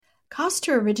Costs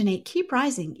to originate keep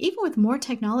rising, even with more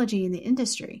technology in the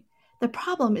industry. The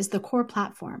problem is the core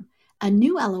platform. A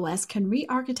new LOS can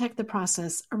re-architect the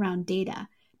process around data,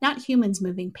 not humans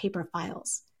moving paper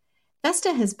files.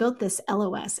 Vesta has built this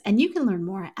LOS, and you can learn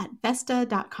more at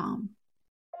Vesta.com.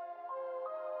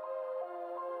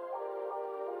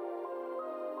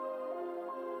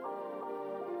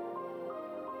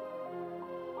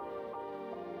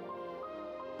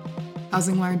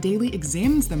 HousingWire Daily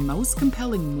examines the most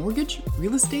compelling mortgage,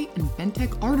 real estate, and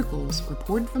fintech articles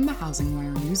reported from the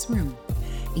HousingWire newsroom.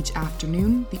 Each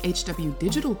afternoon, the HW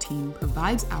Digital team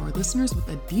provides our listeners with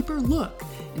a deeper look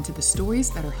into the stories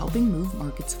that are helping move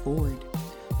markets forward.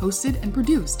 Hosted and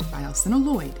produced by Alcina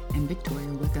Lloyd and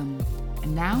Victoria Wickham.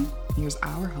 And now, here's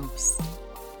our host.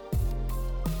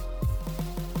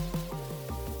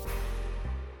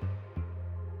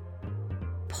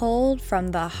 Pulled from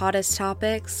the hottest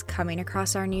topics coming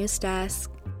across our news desk,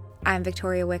 I'm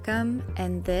Victoria Wickham,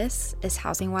 and this is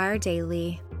HousingWire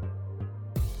Daily.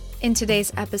 In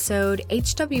today's episode,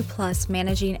 HW Plus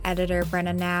Managing Editor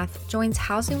Brenna Nath joins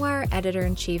HousingWire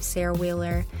Editor-in-Chief Sarah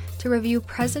Wheeler to review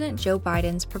President Joe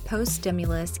Biden's proposed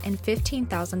stimulus and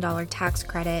 $15,000 tax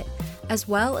credit, as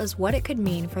well as what it could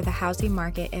mean for the housing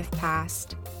market if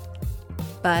passed.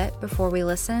 But before we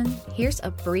listen, here's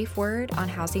a brief word on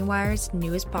HousingWire's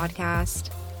newest podcast.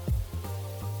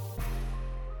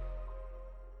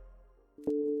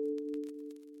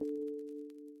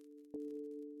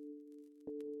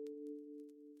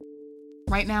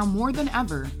 Right now, more than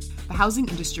ever, the housing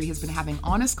industry has been having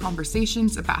honest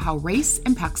conversations about how race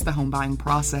impacts the home buying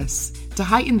process. To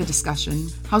heighten the discussion,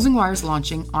 HousingWire is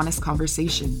launching Honest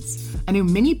Conversations, a new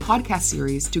mini podcast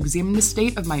series to examine the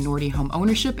state of minority home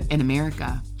ownership in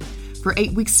America. For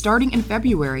 8 weeks starting in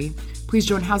February, please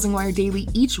join HousingWire Daily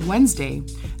each Wednesday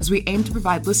as we aim to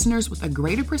provide listeners with a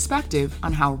greater perspective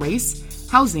on how race,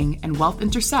 housing, and wealth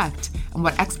intersect and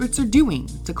what experts are doing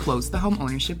to close the home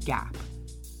ownership gap.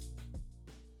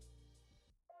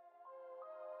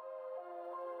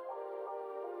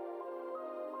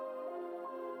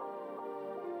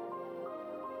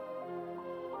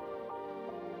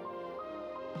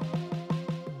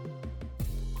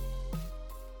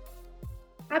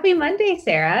 Happy Monday,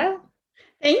 Sarah.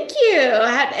 Thank you.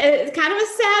 It's kind of a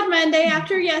sad Monday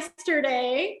after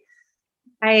yesterday.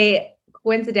 I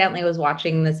coincidentally was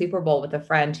watching the Super Bowl with a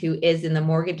friend who is in the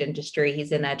mortgage industry.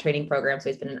 He's in a training program, so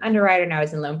he's been an underwriter, now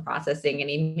he's in loan processing,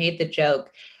 and he made the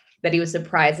joke that he was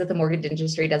surprised that the mortgage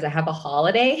industry doesn't have a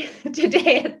holiday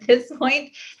today at this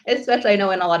point. Especially, I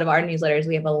know in a lot of our newsletters,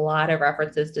 we have a lot of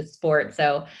references to sports.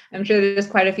 So I'm sure there's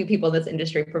quite a few people in this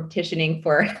industry petitioning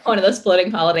for one of those floating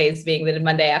holidays being the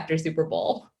Monday after Super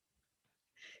Bowl.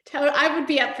 I would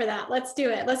be up for that. Let's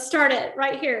do it. Let's start it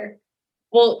right here.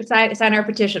 We'll sign our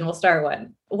petition. We'll start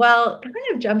one. Well, kind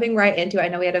of jumping right into it. I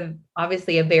know we had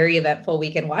obviously a very eventful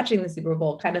weekend watching the Super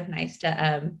Bowl. Kind of nice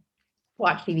to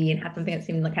watch TV and have something that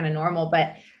seemed like kind of normal,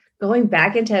 but going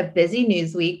back into a busy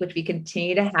news week, which we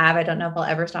continue to have, I don't know if I'll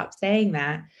ever stop saying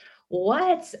that.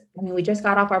 We just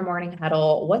got off our morning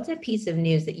huddle. What's a piece of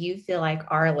news that you feel like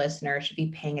our listeners should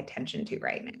be paying attention to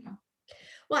right now?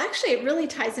 Well, actually, it really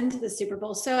ties into the Super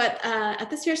Bowl. So at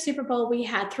this year's Super Bowl, we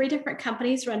had 3 different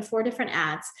companies run 4 different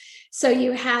ads. So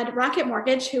you had Rocket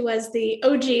Mortgage, who was the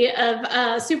OG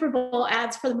of Super Bowl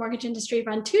ads for the mortgage industry,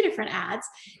 run 2 different ads.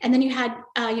 And then you had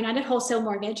United Wholesale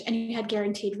Mortgage, and you had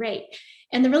Guaranteed Rate.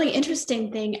 And the really interesting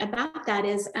thing about that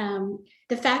is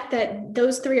the fact that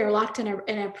those 3 are locked in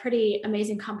a pretty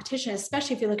amazing competition,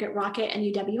 especially if you look at Rocket and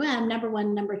UWM, number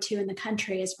 1, number 2 in the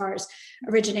country as far as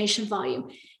origination volume.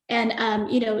 And,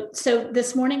 so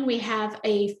this morning we have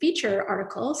a feature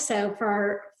article. So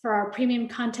for our premium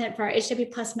content, for our HW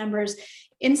Plus members,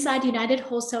 Inside United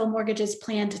Wholesale Mortgage's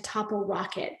plan to topple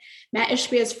Rocket. Matt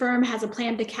Ishbia's firm has a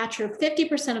plan to capture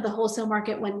 50% of the wholesale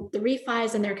market when the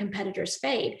refis and their competitors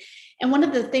fade. And one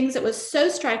of the things that was so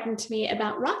striking to me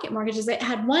about Rocket Mortgage is it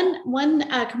had one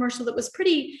commercial that was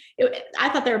I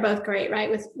thought they were both great, right?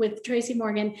 With Tracy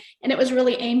Morgan. And it was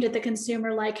really aimed at the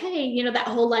consumer, like, hey, that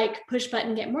whole like push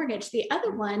button, get mortgage. The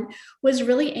other one was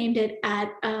really aimed at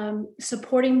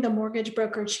supporting the mortgage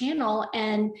broker channel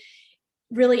and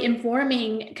really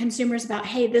informing consumers about,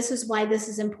 hey, this is why this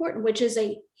is important, which is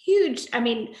a huge, a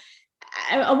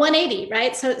 180,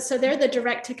 right? So they're the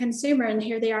direct to consumer, and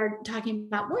here they are talking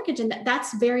about mortgage, and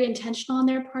that's very intentional on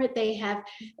their part. They have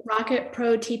Rocket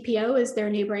Pro TPO is their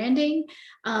new branding.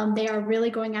 They are really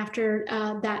going after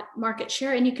that market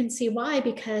share, and you can see why,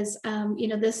 because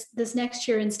this next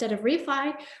year, instead of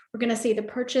refi, we're going to see the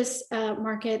purchase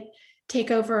market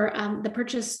take over. The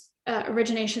purchase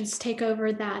originations take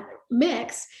over that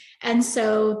mix. And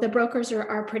so the brokers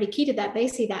are pretty key to that. They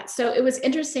see that. So it was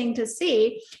interesting to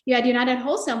see you had United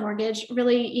Wholesale Mortgage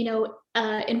really,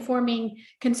 informing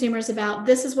consumers about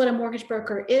this is what a mortgage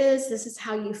broker is. This is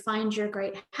how you find your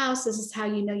great house. This is how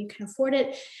you know you can afford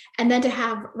it. And then to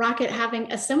have Rocket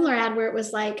having a similar ad where it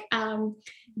was like,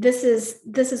 this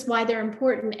is why they're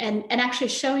important, and actually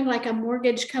showing like a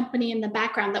mortgage company in the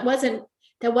background that wasn't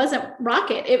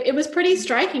Rocket. It was pretty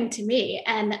striking to me.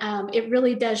 And it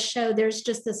really does show there's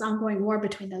just this ongoing war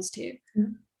between those two.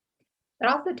 It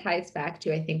also ties back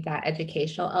to, I think, that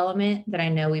educational element that I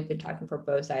know we've been talking for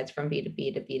both sides, from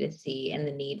B2B to B2C, and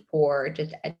the need for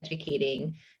just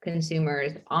educating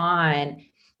consumers on,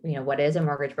 what is a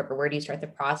mortgage broker? Where do you start the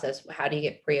process? How do you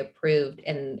get pre-approved?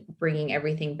 And bringing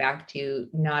everything back to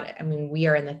we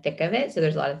are in the thick of it. So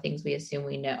there's a lot of things we assume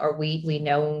we know, or we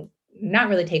know, not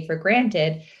really take for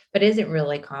granted, but isn't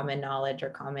really common knowledge or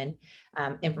common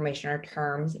information or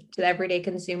terms to the everyday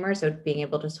consumer. So being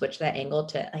able to switch that angle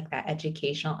to like that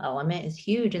educational element is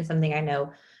huge, and something I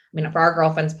know. For our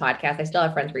Girlfriends podcast, I still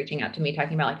have friends reaching out to me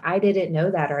talking about like, I didn't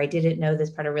know that, or I didn't know this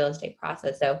part of real estate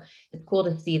process. So it's cool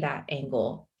to see that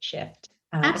angle shift,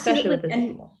 especially with this.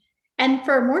 And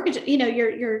for a mortgage,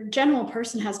 your general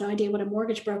person has no idea what a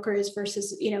mortgage broker is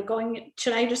versus, going,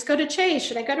 should I just go to Chase?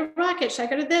 Should I go to Rocket? Should I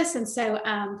go to this? And so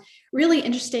really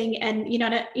interesting. And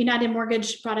United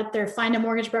Mortgage brought up their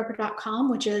findamortgagebroker.com,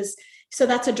 which is, so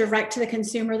that's a direct to the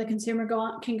consumer. The consumer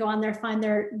can go on there, find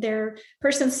their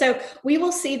person. So we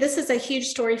will see, this is a huge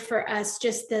story for us,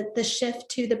 just the shift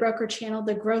to the broker channel,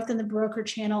 the growth in the broker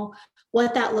channel,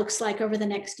 what that looks like over the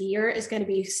next year is going to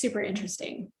be super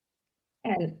interesting.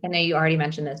 And I know you already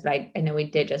mentioned this, but I know we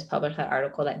did just publish that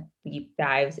article that deep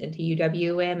dives into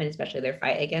UWM and especially their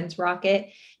fight against Rocket.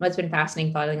 And what's been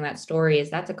fascinating following that story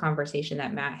is that's a conversation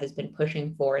that Matt has been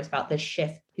pushing for, is about the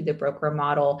shift to the broker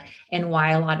model and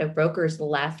why a lot of brokers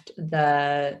left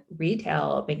the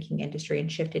retail banking industry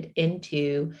and shifted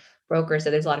into brokers.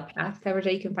 So there's a lot of past coverage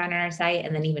that you can find on our site,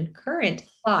 and then even current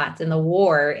thoughts in the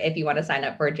war if you want to sign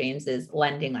up for James's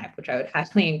Lending Life, which I would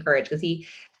highly encourage, because he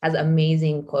has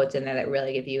amazing quotes in there that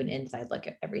really give you an inside look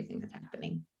at everything that's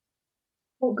happening.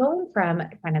 Well, going from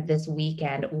kind of this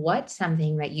weekend, what's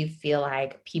something that you feel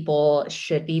like people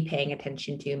should be paying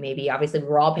attention to? Maybe obviously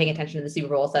we're all paying attention to the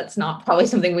Super Bowl, so that's not probably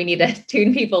something we need to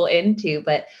tune people into,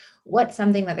 but what's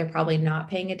something that they're probably not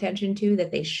paying attention to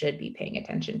that they should be paying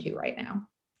attention to right now?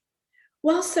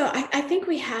 Well, so I think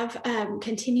we have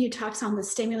continued talks on the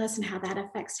stimulus and how that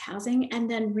affects housing, and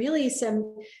then really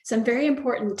some very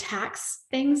important tax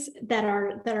things that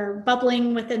are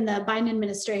bubbling within the Biden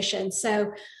administration.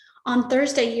 So on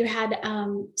Thursday, you had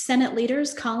Senate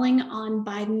leaders calling on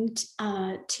Biden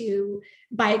to,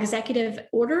 by executive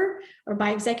order or by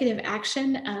executive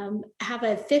action, have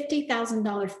a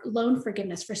 $50,000 loan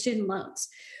forgiveness for student loans,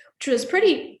 which was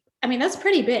that's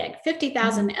pretty big.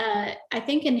 50,000. I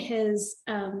think in his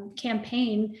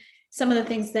campaign, some of the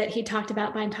things that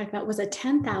Biden talked about was a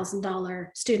 $10,000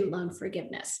 student loan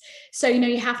forgiveness. So,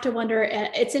 you have to wonder,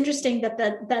 it's interesting that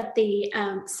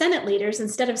the Senate leaders,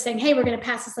 instead of saying, hey, we're going to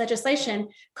pass this legislation,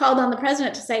 called on the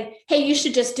president to say, hey, you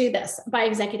should just do this by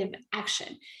executive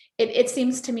action. It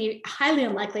seems to me highly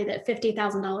unlikely that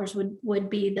 $50,000 would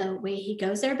be the way he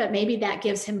goes there, but maybe that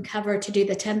gives him cover to do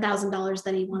the $10,000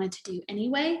 that he wanted to do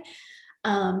anyway.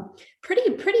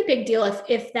 Pretty big deal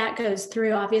if that goes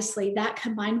through. Obviously, that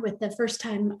combined with the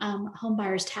first-time home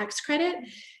buyers tax credit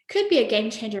could be a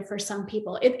game changer for some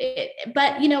people.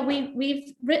 But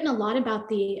we've written a lot about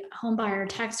the home buyer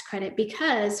tax credit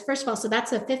because, first of all, so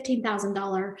that's a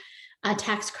 $15,000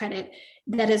 tax credit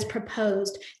that is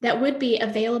proposed that would be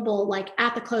available like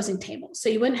at the closing table. So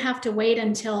you wouldn't have to wait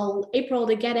until April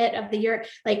to get it of the year.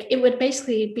 Like it would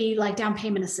basically be like down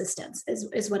payment assistance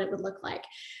is what it would look like.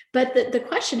 But the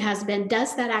question has been,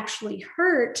 does that actually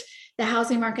hurt the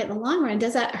housing market in the long run?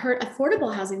 Does that hurt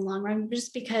affordable housing in the long run?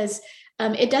 Just because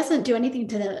it doesn't do anything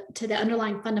to the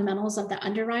underlying fundamentals of the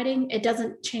underwriting. It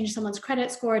doesn't change someone's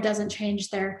credit score. It doesn't change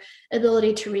their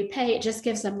ability to repay. It just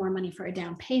gives them more money for a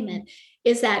down payment.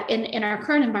 Is that in our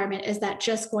current environment, is that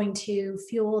just going to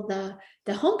fuel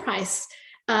the home price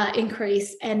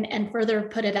increase and further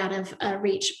put it out of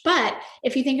reach? But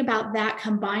if you think about that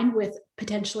combined with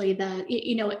potentially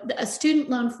a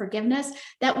student loan forgiveness,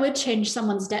 that would change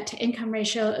someone's debt to income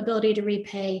ratio, ability to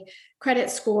repay, credit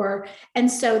score.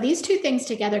 And so these two things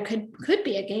together could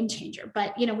be a game changer.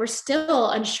 But we're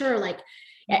still unsure, like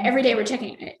every day we're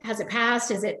checking, has it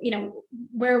passed? Is it,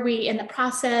 where are we in the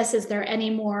process? Is there any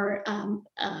more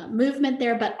movement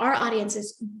there? But our audience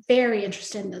is very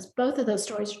interested in this. Both of those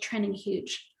stories are trending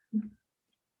huge.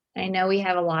 I know we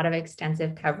have a lot of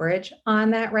extensive coverage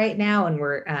on that right now,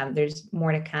 and there's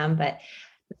more to come, but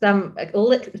some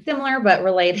similar but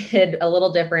related, a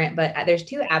little different. But there's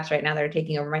two apps right now that are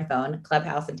taking over my phone: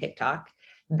 Clubhouse and TikTok.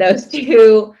 Those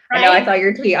two, right? I know I saw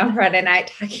your tweet on Friday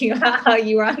night talking about how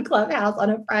you were on Clubhouse on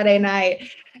a Friday night,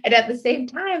 and at the same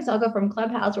time, so I'll go from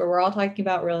Clubhouse where we're all talking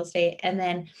about real estate, and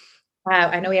then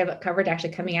I know we have coverage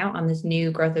actually coming out on this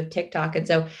new growth of TikTok. And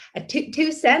so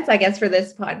two cents, I guess, for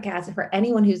this podcast, and for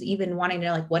anyone who's even wanting to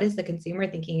know, like, what is the consumer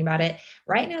thinking about it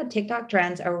right now? TikTok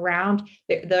trends around,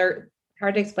 they're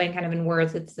hard to explain kind of in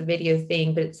words. It's a video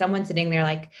thing, but it's someone sitting there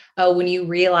like, oh, when you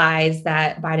realize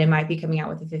that Biden might be coming out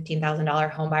with a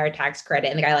 $15,000 home buyer tax credit,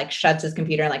 and the guy like shuts his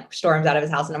computer and like storms out of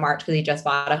his house in March because he just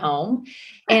bought a home.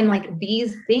 And like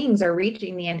these things are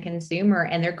reaching the end consumer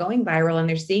and they're going viral and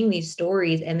they're seeing these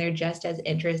stories and they're just as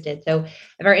interested. So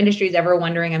if our industry is ever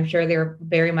wondering, I'm sure they're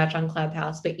very much on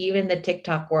Clubhouse, but even the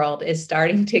TikTok world is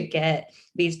starting to get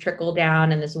these trickle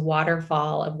down and this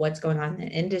waterfall of what's going on in the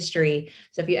industry.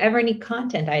 So if you ever need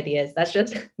content ideas,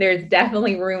 there's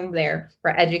definitely room there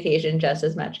for education just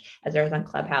as much as there is on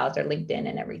Clubhouse or LinkedIn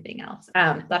and everything else.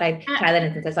 Thought I'd tie that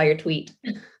in since I saw your tweet.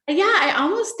 Yeah, I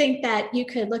almost think that you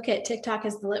could look at TikTok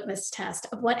as the litmus test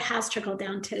of what has trickled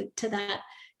down to that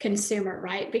consumer,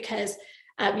 right? Because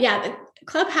the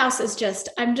Clubhouse is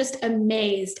I'm just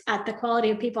amazed at the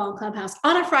quality of people on Clubhouse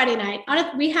on a Friday night.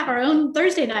 We have our own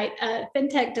Thursday night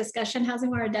fintech discussion,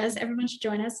 Housing Wire does. Everyone should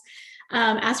join us.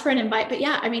 Ask for an invite. But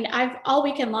yeah, I mean, all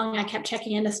weekend long, I kept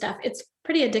checking into stuff. It's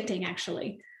pretty addicting,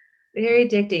 actually. Very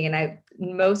addicting. And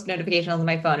most notifications on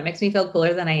my phone. It makes me feel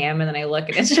cooler than I am. And then I look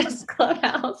and it's just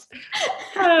Clubhouse.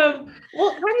 Well,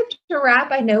 kind of to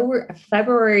wrap, I know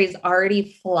February is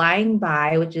already flying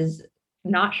by, which is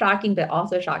not shocking, but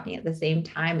also shocking at the same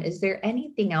time. Is there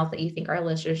anything else that you think our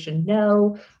listeners should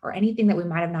know, or anything that we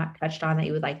might have not touched on that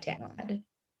you would like to add?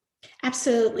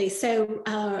 Absolutely.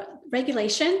 So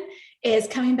regulation is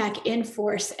coming back in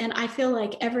force. And I feel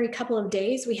like every couple of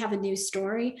days we have a new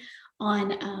story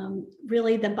on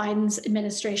really the Biden's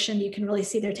administration. You can really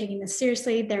see they're taking this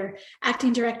seriously. Their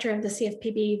acting director of the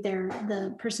CFPB, they're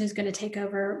the person who's going to take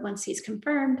over once he's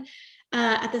confirmed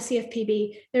at the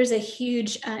CFPB. There's a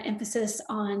huge emphasis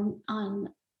on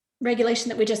regulation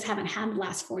that we just haven't had in the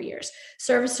last 4 years.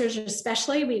 Servicers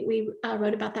especially, we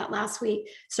wrote about that last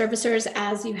week. Servicers,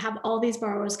 as you have all these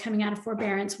borrowers coming out of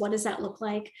forbearance, what does that look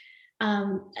like?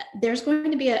 There's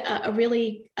going to be a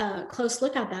really close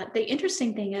look at that. The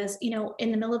interesting thing is,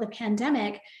 in the middle of the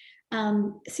pandemic,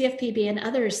 CFPB and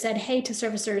others said, hey, to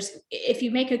servicers, if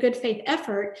you make a good faith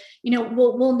effort,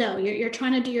 we'll know you're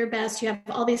trying to do your best. You have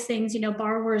all these things,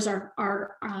 borrowers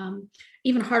are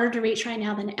even harder to reach right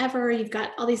now than ever. You've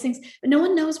got all these things, but no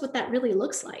one knows what that really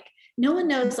looks like. No one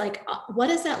knows, like, what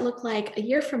does that look like a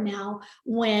year from now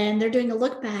when they're doing a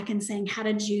look back and saying, how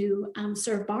did you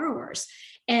serve borrowers?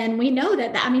 And we know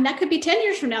that could be 10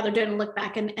 years from now, they're doing a look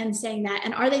back and saying that.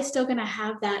 And are they still going to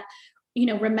have that,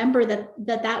 remember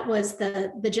that was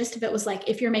the gist of it, was like,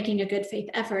 if you're making a good faith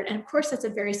effort. And of course, that's a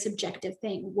very subjective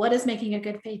thing. What does making a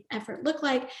good faith effort look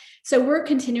like? So we're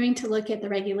continuing to look at the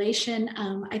regulation.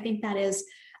 I think that is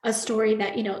a story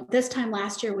that, this time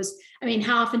last year was,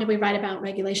 how often did we write about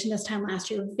regulation this time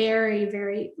last year? Very,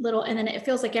 very little. And then it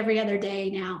feels like every other day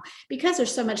now, because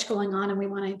there's so much going on and we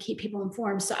want to keep people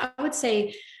informed. So I would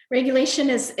say regulation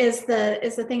is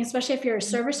the thing, especially if you're a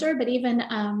servicer. But even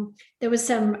there was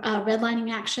some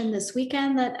redlining action this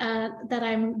weekend that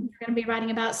I'm going to be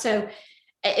writing about. So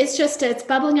it's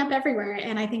bubbling up everywhere.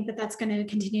 And I think that's going to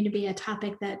continue to be a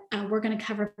topic that we're going to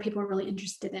cover, people are really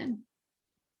interested in.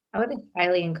 I would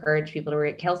highly encourage people to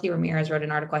read. Kelsey Ramirez wrote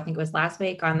an article, I think it was last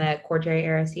week, on the Cordray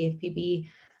era CFPB.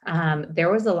 I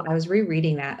was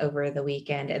rereading that over the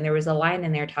weekend, and there was a line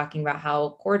in there talking about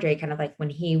how Cordray, kind of like when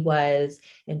he was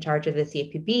in charge of the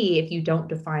CFPB, if you don't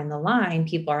define the line,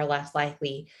 people are less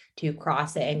likely to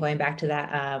cross it. And going back to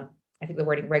that, I think the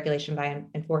wording regulation by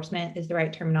enforcement is the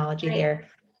right terminology there.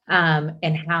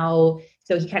 And how,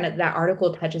 so he that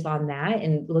article touches on that,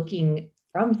 and looking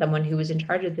from someone who was in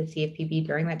charge of the CFPB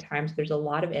during that time. So there's a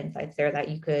lot of insights there that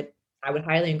I would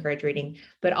highly encourage reading.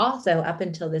 But also, up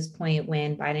until this point,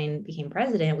 when Biden became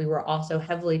president, we were also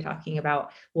heavily talking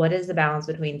about what is the balance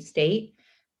between state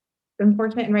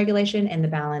enforcement and regulation and the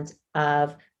balance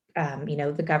of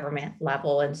the government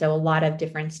level. And so a lot of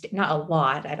different, not a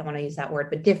lot, I don't want to use that word,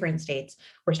 but different states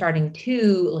were starting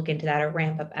to look into that or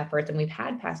ramp up efforts. And we've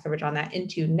had past coverage on that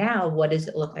into now, what does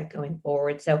it look like going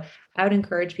forward? So I would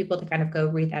encourage people to kind of go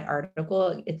read that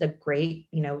article. It's a great,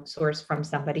 source from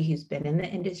somebody who's been in the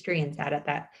industry and sat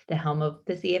at the helm of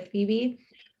the CFPB.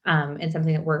 and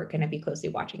something that we're going to be closely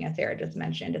watching, as Sarah just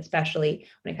mentioned, especially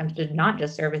when it comes to not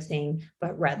just servicing,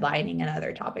 but redlining and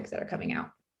other topics that are coming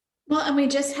out. Well, and we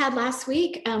just had last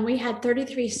week, we had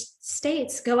 33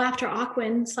 states go after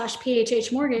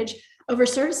Ocwen/PHH Mortgage over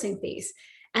servicing fees.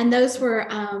 And those were,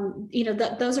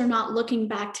 those are not looking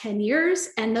back 10 years.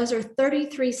 And those are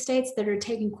 33 states that are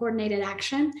taking coordinated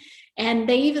action. And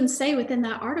they even say within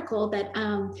that article that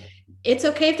it's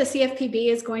okay if the CFPB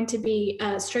is going to be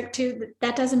strict too.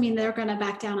 That doesn't mean they're going to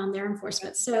back down on their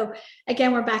enforcement. So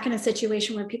again, we're back in a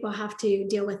situation where people have to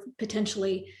deal with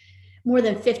potentially more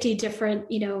than 50 different,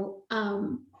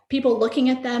 people looking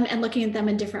at them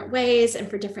in different ways and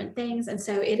for different things. And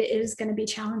so it is going to be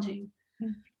challenging.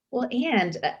 Well,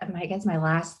 and I guess my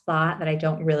last thought that I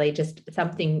don't really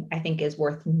something I think is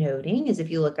worth noting is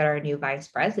if you look at our new vice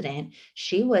president,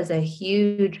 she was a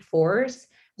huge force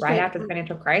right after the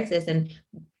financial crisis. And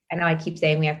I know I keep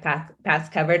saying we have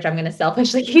past coverage. I'm going to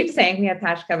selfishly keep saying we have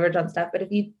past coverage on stuff. But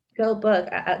if you go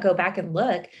back and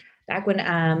look, back when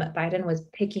Biden was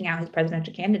picking out his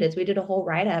presidential candidates, we did a whole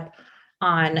write-up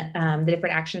on the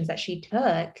different actions that she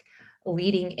took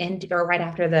leading into or right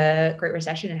after the Great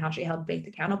Recession and how she held banks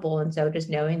accountable. And so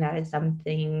just knowing that is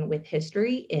something with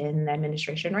history in the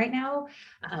administration right now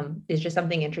is just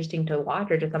something interesting to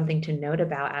watch or just something to note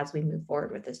about as we move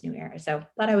forward with this new era. So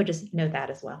thought I would just note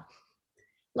that as well.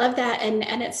 Love that.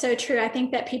 And it's so true. I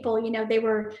think that people,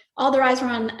 all their eyes were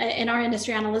on in our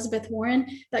industry on Elizabeth Warren,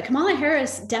 but Kamala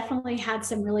Harris definitely had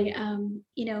some really,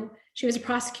 she was a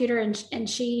prosecutor and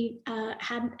she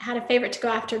had a favorite to go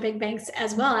after big banks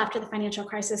as well after the financial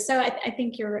crisis. So I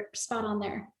think you're spot on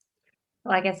there.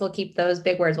 Well, I guess we'll keep those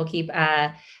big words. We'll keep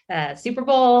Super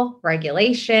Bowl,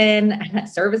 regulation,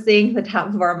 servicing the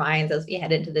top of our minds as we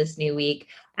head into this new week.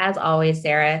 As always,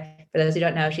 Sarah, for those who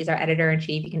don't know, she's our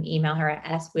editor-in-chief. You can email her at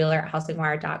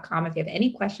swheeler@housingwire.com if you have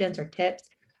any questions or tips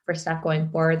for stuff going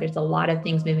forward. There's a lot of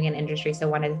things moving in industry, so I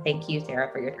wanted to thank you, Sarah,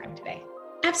 for your time today.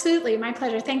 Absolutely. My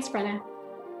pleasure. Thanks, Brenna.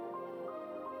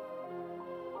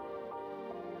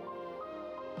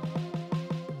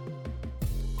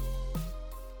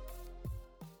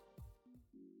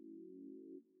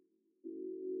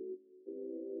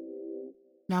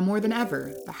 Now more than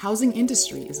ever, the housing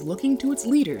industry is looking to its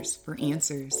leaders for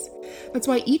answers. That's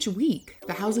why each week,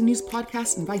 the Housing News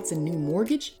Podcast invites a new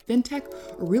mortgage, fintech,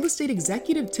 or real estate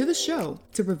executive to the show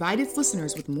to provide its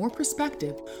listeners with more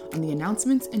perspective on the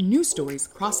announcements and news stories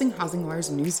crossing Housing Wire's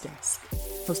news desk.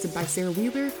 Hosted by Sarah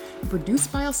Wheeler and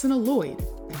produced by Alcina Lloyd,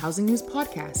 the Housing News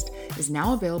Podcast is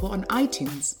now available on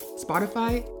iTunes,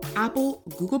 Spotify, Apple,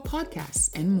 Google Podcasts,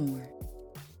 and more.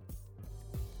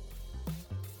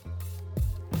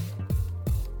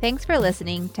 Thanks for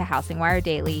listening to Housing Wire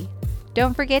Daily.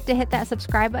 Don't forget to hit that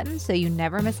subscribe button so you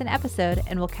never miss an episode,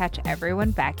 and we'll catch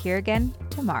everyone back here again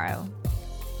tomorrow.